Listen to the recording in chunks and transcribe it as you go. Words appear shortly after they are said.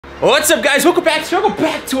What's up, guys? Welcome back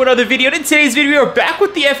to another video. And in today's video, we're back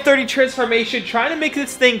with the F30 transformation, trying to make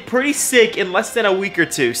this thing pretty sick in less than a week or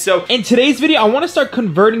two. So in today's video, I want to start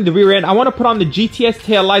converting the rear end. I want to put on the GTS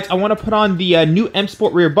tail lights. I want to put on the new M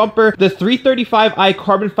Sport rear bumper, the 335i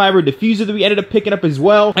carbon fiber diffuser that we ended up picking up as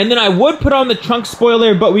well. And then I would put on the trunk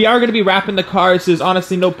spoiler, but we are going to be wrapping the car, so there's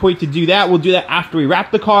honestly no point to do that. We'll do that after we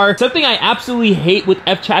wrap the car. Something I absolutely hate with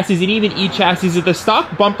F chassis and even E chassis is the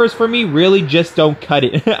stock bumpers for me really just don't cut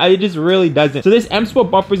it. It just really doesn't. So this M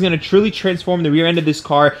Sport bumper is going to truly transform the rear end of this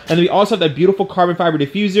car. And then we also have that beautiful carbon fiber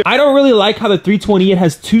diffuser. I don't really like how the 320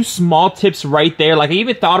 has two small tips right there. Like, I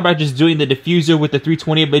even thought about just doing the diffuser with the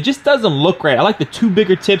 320, but it just doesn't look right. I like the two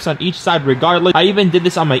bigger tips on each side regardless. I even did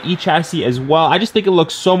this on my E chassis as well. I just think it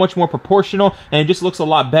looks so much more proportional and it just looks a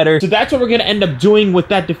lot better. So that's what we're going to end up doing with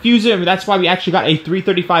that diffuser. And that's why we actually got a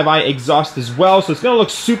 335i exhaust as well. So it's going to look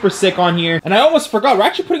super sick on here. And I almost forgot, we're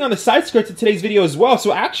actually putting on the side skirts in today's video as well.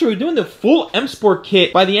 So actually we're doing the full M Sport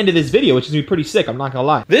kit by the end of this video, which is gonna be pretty sick, I'm not gonna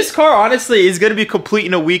lie. This car honestly is gonna be complete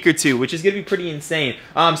in a week or two, which is gonna be pretty insane.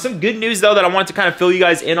 Some good news though that I want to kind of fill you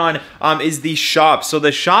guys in on is the shop. So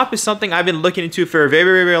the shop is something I've been looking into for a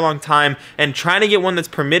very long time and trying to get one that's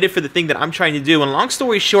permitted for the thing that I'm trying to do. And long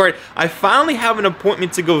story short, I finally have an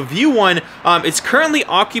appointment to go view one. It's currently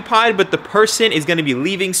occupied, but the person is gonna be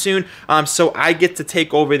leaving soon, so I get to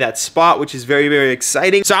take over that spot, which is very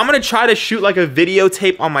exciting. So I'm gonna try to shoot like a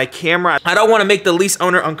videotape on my camera. I don't want to make the lease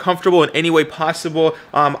owner uncomfortable in any way possible.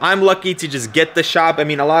 I'm lucky to just get the shop. I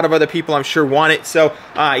mean, a lot of other people I'm sure want it. So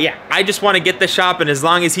yeah, I just want to get the shop, and as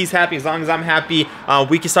long as he's happy, as long as I'm happy,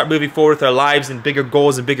 we can start moving forward with our lives and bigger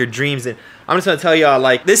goals and bigger dreams. And I'm just gonna tell y'all,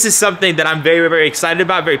 like, this is something that I'm very excited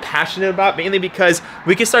about, very passionate about, mainly because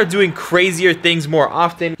we can start doing crazier things more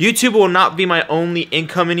often. YouTube will not be my only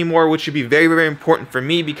income anymore, which should be very really for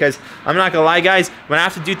me, because I'm not gonna lie, guys, when I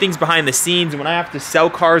have to do things behind the scenes, when I have to sell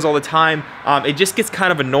cars all the time, it just gets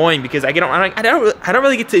kind of annoying because I don't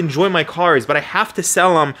really get to enjoy my cars, but I have to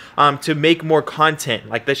sell them to make more content.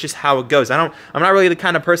 Like, that's just how it goes. I'm not really the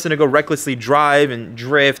kind of person to go recklessly drive and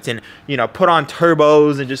drift and, you know, put on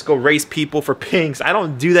turbos and just go race people for pinks. I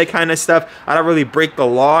don't do that kind of stuff. I don't really break the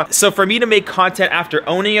law. So for me to make content after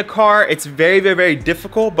owning a car, it's very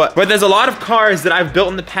difficult, but there's a lot of cars that I've built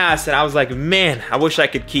in the past that I was like, man, I wish I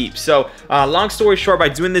could keep. So long story short, by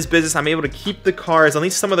doing this business, I'm able to keep the cars, at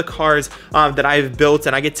least some of the cars that I've built,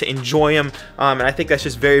 and I get to enjoy them, and I think that's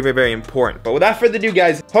just very important. But without further ado,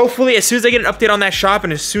 guys, hopefully as soon as I get an update on that shop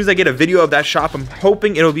and as soon as I get a video of that shop, I'm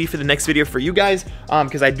hoping it'll be for the next video for you guys,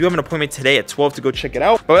 because I do have an appointment today at 12 to go check it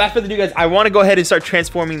out. But without further ado, guys, I want to go ahead and start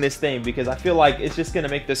transforming this thing because I feel like it's just gonna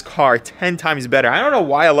make this car 10 times better. I don't know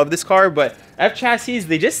why I love this car, but F chassis,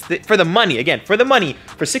 for the money, again, for the money,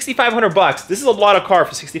 for 6,500 bucks, this is a lot of car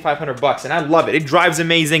for 6,500 bucks, and I love it. It drives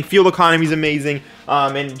amazing, fuel economy is amazing,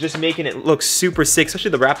 and just making it look super sick,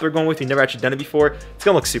 especially the wrap they're going with. You've never actually done it before. It's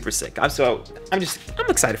gonna look super sick. I'm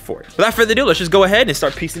excited for it. Without further ado, let's just go ahead and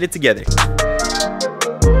start piecing it together.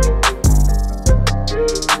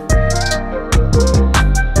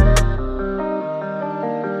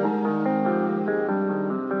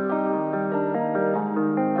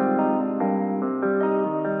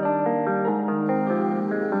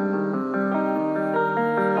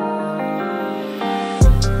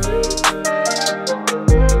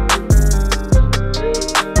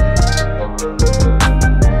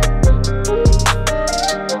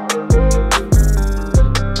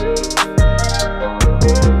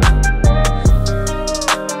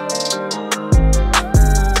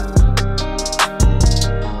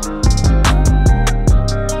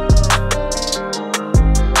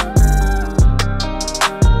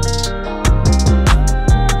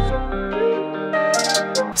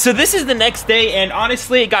 So this is the next day, and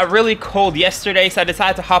honestly, it got really cold yesterday, so I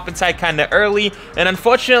decided to hop inside kind of early, and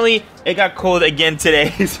unfortunately, it got cold again today.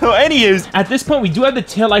 So anyways, at this point, we do have the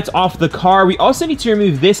taillights off the car. We also need to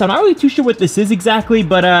remove this. I'm not really too sure what this is exactly,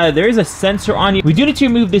 but there is a sensor on it. We do need to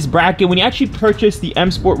remove this bracket. When you actually purchase the M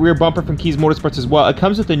Sport rear bumper from KiesMotorsports as well, it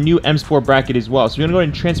comes with a new M Sport bracket as well. So we're gonna go ahead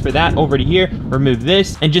and transfer that over to here, remove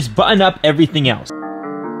this, and just button up everything else.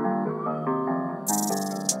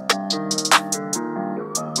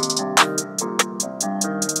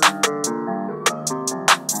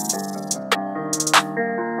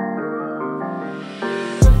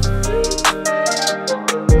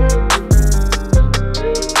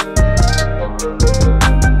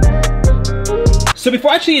 So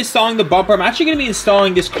before actually installing the bumper, I'm actually going to be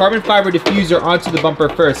installing this carbon fiber diffuser onto the bumper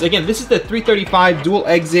first. Again, this is the 335 dual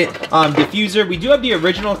exit diffuser. We do have the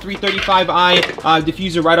original 335i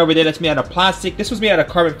diffuser right over there that's made out of plastic. This was made out of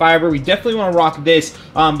carbon fiber. We definitely want to rock this.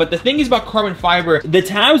 But the thing is about carbon fiber, the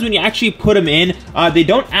tabs, when you actually put them in, they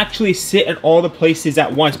don't actually sit at all the places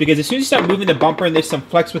at once, because as soon as you start moving the bumper and there's some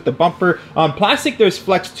flex with the bumper, plastic, there's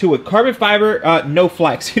flex to it. Carbon fiber, no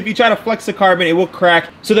flex. If you try to flex the carbon, it will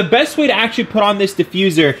crack. So the best way to actually put on this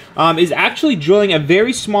diffuser is actually drilling a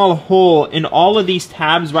very small hole in all of these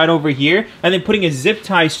tabs right over here, and then putting a zip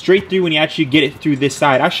tie straight through when you actually get it through this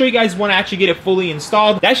side. I'll show you guys when I actually get it fully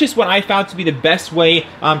installed. That's just what I found to be the best way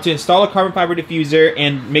to install a carbon fiber diffuser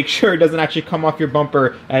and make sure it doesn't actually come off your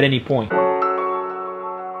bumper at any point.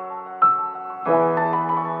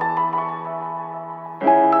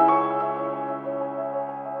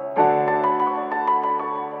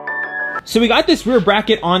 So we got this rear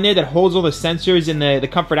bracket on there that holds all the sensors and the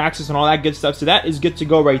comfort access and all that good stuff. So that is good to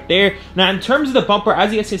go right there. Now, in terms of the bumper,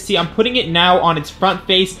 as you guys can see, I'm putting it now on its front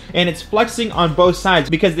face and it's flexing on both sides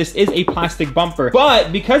because this is a plastic bumper.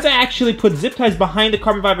 But because I actually put zip ties behind the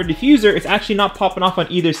carbon fiber diffuser, it's actually not popping off on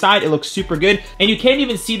either side. It looks super good. And you can't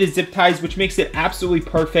even see the zip ties, which makes it absolutely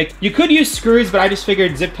perfect. You could use screws, but I just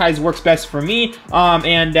figured zip ties works best for me.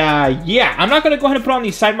 Yeah, I'm not going to go ahead and put on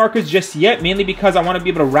these side markers just yet, mainly because I want to be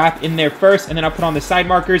able to wrap in there first, and then I'll put on the side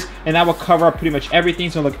markers, and that will cover up pretty much everything.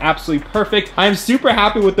 It's gonna look absolutely perfect. I'm super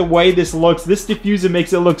happy with the way this looks. This diffuser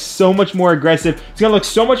makes it look so much more aggressive. It's gonna look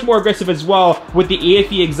so much more aggressive as well with the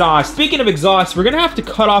AFE exhaust. Speaking of exhaust, we're gonna have to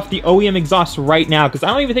cut off the OEM exhaust right now, because I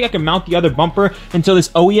don't even think I can mount the other bumper until this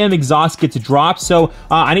OEM exhaust gets dropped. So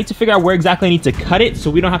I need to figure out where exactly I need to cut it,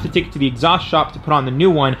 so we don't have to take it to the exhaust shop to put on the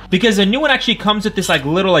new one, because the new one actually comes with this like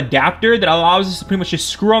little adapter that allows us to pretty much just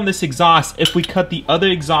screw on this exhaust if we cut the other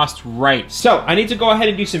exhaust right. So I need to go ahead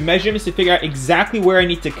and do some measurements to figure out exactly where I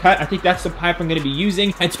need to cut. I think that's the pipe I'm going to be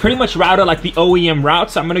using. It's pretty much routed like the OEM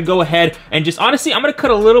route, so I'm going to go ahead and just, honestly, I'm going to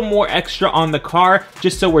cut a little more extra on the car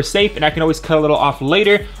just so we're safe, and I can always cut a little off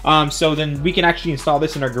later, so then we can actually install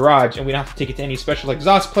this in our garage and we don't have to take it to any special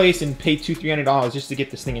exhaust place and pay $200–300 just to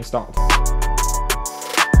get this thing installed.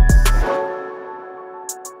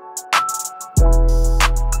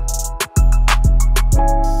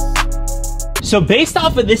 So based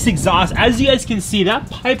off of this exhaust, as you guys can see, that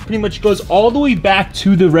pipe pretty much goes all the way back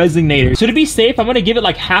to the resonator. So to be safe, I'm gonna give it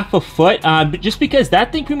like half a foot, just because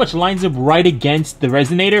that thing pretty much lines up right against the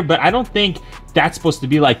resonator, but I don't think that's supposed to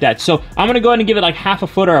be like that. So I'm gonna go ahead and give it like half a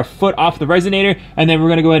foot or a foot off the resonator, and then we're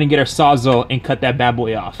gonna go ahead and get our Sawzall and cut that bad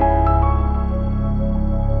boy off.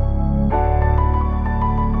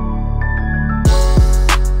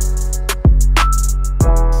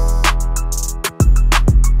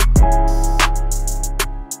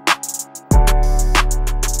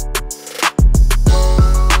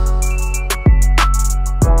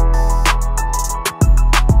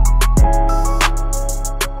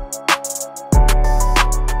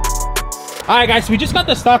 Alright guys, so we just got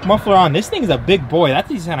the stock muffler on. This thing's a big boy. That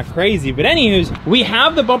thing's kind of crazy. But anyways, we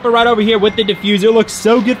have the bumper right over here with the diffuser. It looks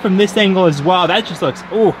so good from this angle as well. That just looks,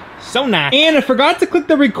 ooh, so nice. And I forgot to click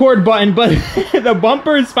the record button, but the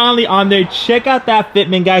bumper is finally on there. Check out that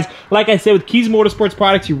fitment, guys. Like I said, with Kies Motorsports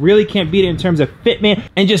products, you really can't beat it in terms of fitment.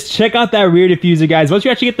 And just check out that rear diffuser, guys. Once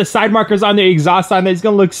you actually get the side markers on there, exhaust on there, it's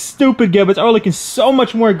gonna look stupid good, but it's already looking so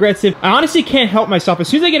much more aggressive. I honestly can't help myself. As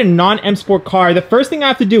soon as I get a non-M Sport car, the first thing I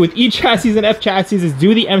have to do with E chassis and F chassis is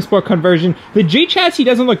do the M Sport conversion. The G chassis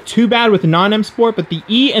doesn't look too bad with non-M Sport, but the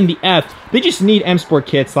E and the F, they just need M Sport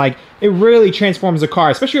kits. Like, it really transforms the car,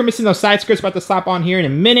 especially if you're missing those side skirts. About to slap on here in a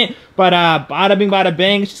minute, but bada bing bada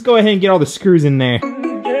bang. Let's just go ahead and get all the screws in there.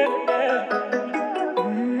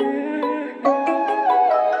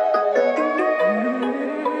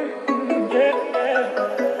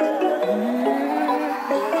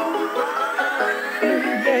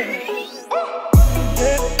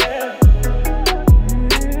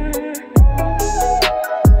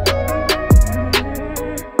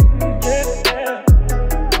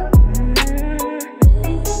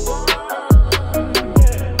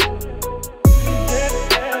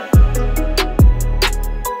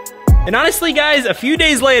 And honestly, guys, a few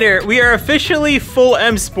days later, we are officially full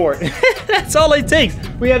M Sport. That's all it takes.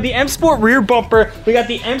 We have the M Sport rear bumper. We got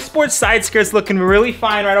the M Sport side skirts looking really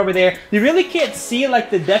fine right over there. You really can't see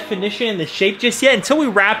like the definition and the shape just yet. Until we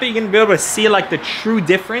wrap it, you're gonna be able to see like the true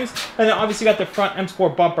difference. And then obviously you got the front M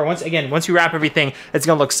Sport bumper. Once you wrap everything, it's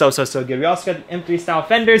gonna look so good. We also got the M3 style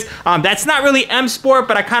fenders. That's not really M Sport,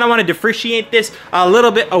 but I kind of want to differentiate this a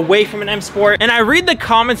little bit away from an M Sport. And I read the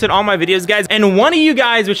comments in all my videos, guys, and one of you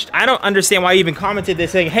guys, which I don't understand why you even commented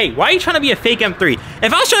this, saying, hey, why are you trying to be a fake M3?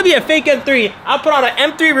 If I was trying to be a fake M3, I'll put on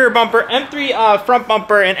an M3 rear bumper, M3 front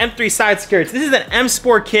bumper, and M3 side skirts. This is an M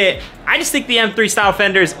Sport kit. I just think the M3 style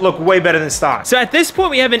fenders look way better than stock. So at this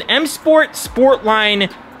point, we have an M Sport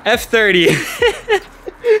Sportline F30.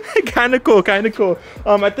 Kind of cool.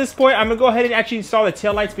 At this point, I'm gonna go ahead and actually install the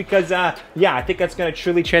taillights because, yeah, I think that's gonna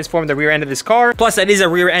truly transform the rear end of this car. Plus, that is a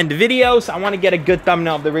rear end video, so I want to get a good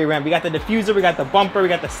thumbnail of the rear end. We got the diffuser, we got the bumper, we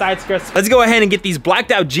got the side skirts. Let's go ahead and get these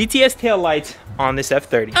blacked out GTS taillights on this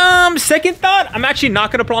F30. Second thought, I'm actually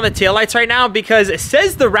not gonna put on the taillights right now because it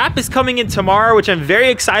says the wrap is coming in tomorrow, which I'm very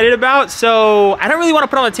excited about. So I don't really want to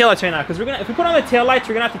put on the taillights right now because if we put on the taillights,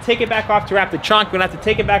 we're gonna have to take it back off to wrap the trunk. We're gonna have to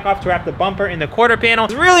take it back off to wrap the bumper and the quarter panel.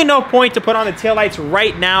 There's really no point to put on the taillights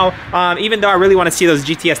right now, even though I really want to see those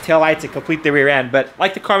GTS taillights to complete the rear end. But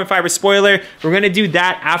like the carbon fiber spoiler, we're gonna do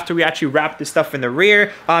that after we actually wrap the stuff in the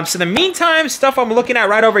rear. So in the meantime, stuff I'm looking at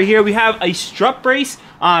right over here, we have a strut brace.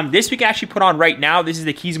 This we can actually put on right now. This is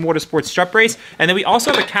the KiesMotorsports strut brace. And then we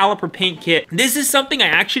also have a caliper paint kit. This is something I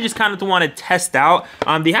actually just kind of want to test out.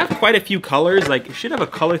 They have quite a few colors. Like, it should have a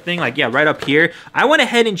color thing, like, yeah, right up here. I went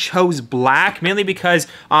ahead and chose black, mainly because,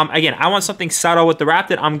 again, I want something subtle with the wrap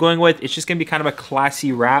that I'm going with. It's just going to be kind of a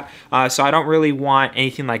classy wrap. So I don't really want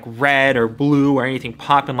anything like red or blue or anything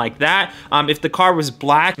popping like that. If the car was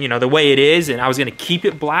black, you know, the way it is, and I was going to keep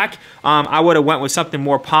it black, I would have went with something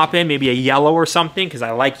more popping, maybe a yellow or something, because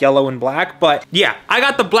I like yellow and black. But yeah, I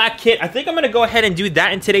got the black kit. I think I'm gonna go ahead and do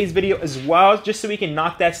that in today's video as well, just so we can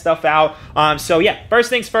knock that stuff out. So yeah, first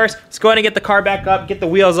things first, let's go ahead and get the car back up, get the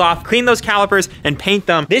wheels off, clean those calipers, and paint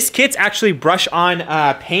them. This kit's actually brush on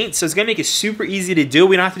paint, so it's gonna make it super easy to do.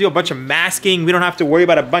 We don't have to do a bunch of masking. We don't have to worry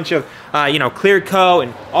about a bunch of you know, clear coat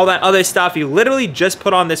and all that other stuff. You literally just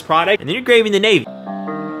put on this product and then you're graving the Navy.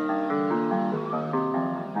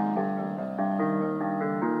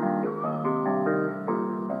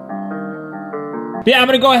 But yeah, I'm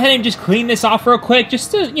gonna go ahead and just clean this off real quick,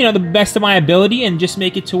 just to, you know, the best of my ability, and just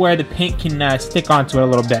make it to where the paint can stick onto it a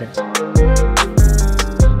little better.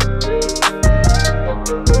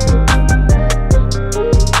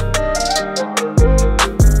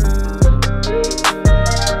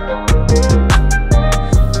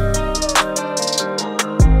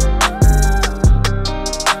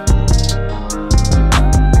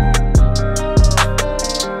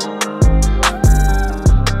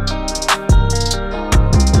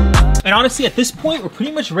 And honestly, at this point, we're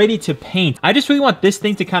pretty much ready to paint. I just really want this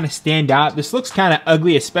thing to kind of stand out. This looks kind of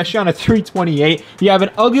ugly, especially on a 328. You have an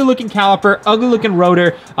ugly looking caliper, ugly looking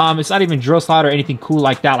rotor. It's not even drill slot or anything cool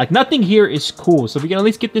like that. Like, nothing here is cool. So if we can at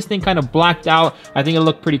least get this thing kind of blacked out, I think it'll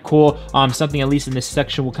look pretty cool. Something at least in this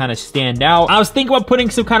section will kind of stand out. I was thinking about putting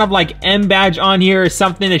some kind of like M badge on here or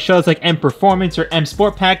something that shows like M Performance or M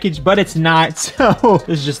Sport package, but it's not. So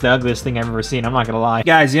this is just the ugliest thing I've ever seen. I'm not gonna lie.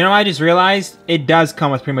 Guys, you know, I just realized it does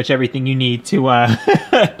come with pretty much everything you need to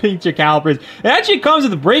paint your calipers. It actually comes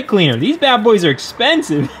with a brake cleaner. These bad boys are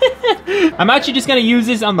expensive. I'm actually just gonna use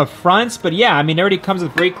this on the fronts, but yeah, I mean, it already comes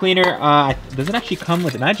with brake cleaner. Does it actually come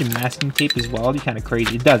with, imagine, masking tape as well? It'd be kind of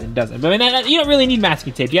crazy. It doesn't. But I mean, you don't really need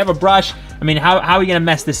masking tape. You have a brush. I mean, how are you gonna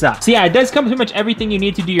mess this up? So yeah, it does come with pretty much everything you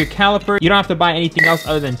need to do your caliper. You don't have to buy anything else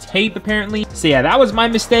other than tape, apparently. So yeah, that was my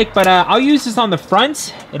mistake, but I'll use this on the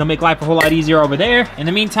front. It'll make life a whole lot easier over there. In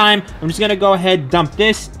the meantime, I'm just gonna go ahead, dump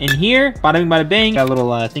this in here. Bada bing, bada bang. Got a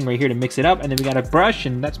little thing right here to mix it up, and then we got a brush,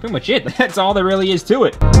 and that's pretty much it. That's all there really is to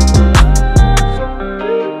it.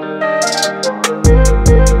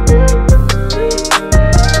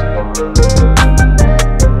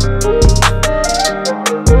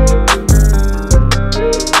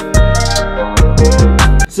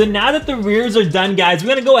 So now that the rears are done, guys, we're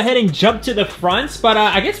gonna go ahead and jump to the fronts, but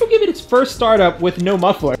I guess we'll give it its first startup with no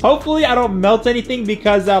muffler. Hopefully I don't melt anything,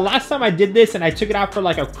 because last time I did this and I took it out for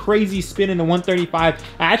like a crazy spin in the 135,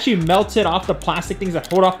 I actually melted off the plastic things that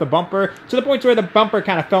hold off the bumper to the point where the bumper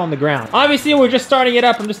kind of fell on the ground. Obviously, we're just starting it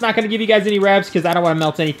up. I'm just not gonna give you guys any revs because I don't want to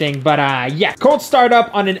melt anything, but yeah, cold startup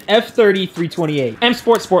on an F30 328. M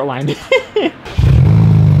Sport Sportline.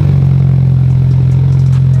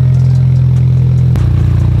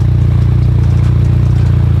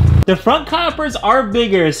 The front calipers are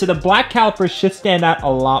bigger, so the black calipers should stand out a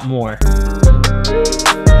lot more.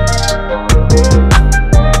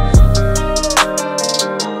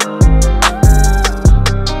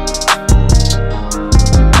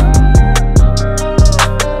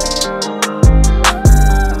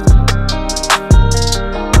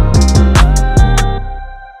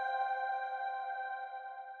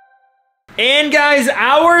 And guys,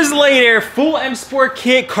 hours later, full M Sport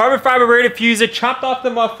kit, carbon fiber rear diffuser, chopped off the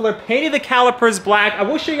muffler, painted the calipers black. I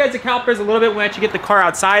will show you guys the calipers a little bit when we actually get the car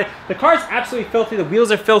outside. The car is absolutely filthy. The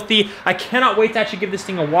wheels are filthy. I cannot wait to actually give this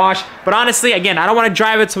thing a wash. But honestly, again, I don't want to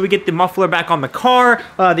drive it till we get the muffler back on the car,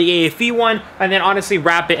 the AFE one, and then honestly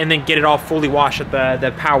wrap it and then get it all fully washed at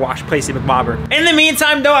the power wash place in McBobber. In the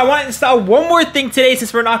meantime, though, I want to install one more thing today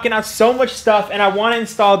since we're knocking out so much stuff, and I want to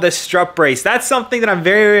install the strut brace. That's something that I'm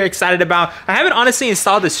very, very excited about. I haven't honestly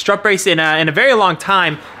installed the strut brace in a very long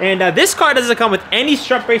time, and this car doesn't come with any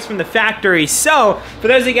strut brace from the factory. So for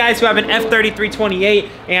those of you guys who have an F30 328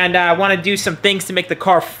 and want to do some things to make the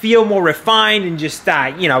car feel more refined and just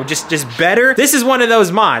you know, just better, this is one of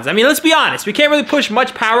those mods. I mean, let's be honest, we can't really push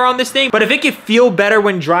much power on this thing, but if it can feel better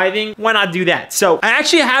when driving, why not do that? So I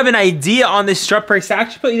actually have an idea on this strut brace. I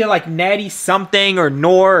actually put either like Natty something or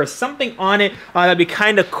Nour or something on it. That'd be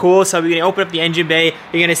kind of cool. So we're gonna open up the engine bay.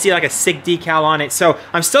 You're gonna see like a sick decal on it. So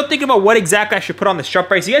I'm still thinking about what exactly I should put on the strut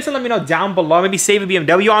brace. You guys can let me know down below. Maybe save a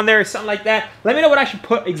BMW on there or something like that. Let me know what I should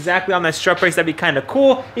put exactly on that strut brace. That'd be kind of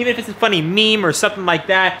cool, even if it's a funny meme or something like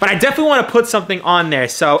that. But I definitely want to put something on there.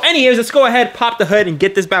 So anyways, let's go ahead, pop the hood, and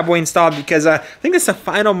get this bad boy installed because I think this is the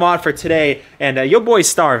final mod for today, and your boy's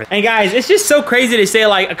starving. And guys, it's just so crazy to say,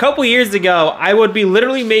 like, a couple years ago, I would be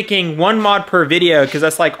literally making one mod per video because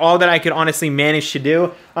that's like all that I could honestly manage to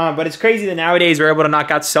do. But it's crazy that nowadays we're able to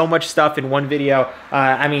knock out so much stuff in one video.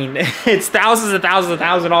 I mean, it's thousands and thousands of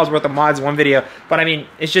dollars worth of mods in one video. But I mean,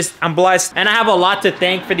 it's just, I'm blessed. And I have a lot to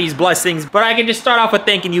thank for these blessings. But I can just start off with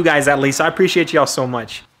thanking you guys at least. So I appreciate y'all so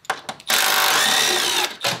much.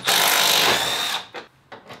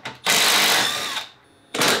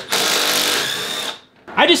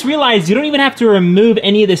 I just realized you don't even have to remove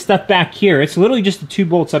any of this stuff back here. It's literally just the 2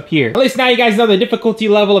 bolts up here. At least now you guys know the difficulty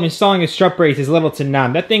level of installing a strut brace is little to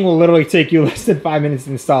none. That thing will literally take you less than 5 minutes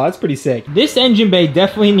to install. That's pretty sick. This engine bay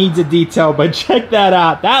definitely needs a detail, but check that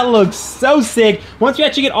out. That looks so sick. Once we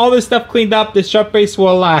actually get all this stuff cleaned up, the strut brace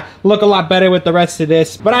will look a lot better with the rest of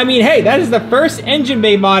this. But I mean, hey, that is the first engine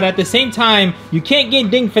bay mod. At the same time, you can't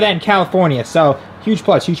get dinged for that in California. So huge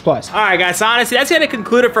plus, huge plus. All right, guys, so honestly, that's gonna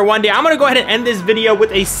conclude it for one day. I'm gonna go ahead and end this video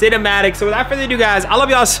with a cinematic. So without further ado, guys, I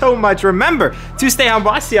love y'all so much. Remember to stay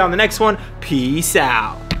humble. I'll see y'all on the next one. Peace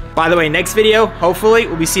out. By the way, next video, hopefully,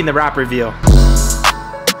 we'll be seeing the wrap reveal.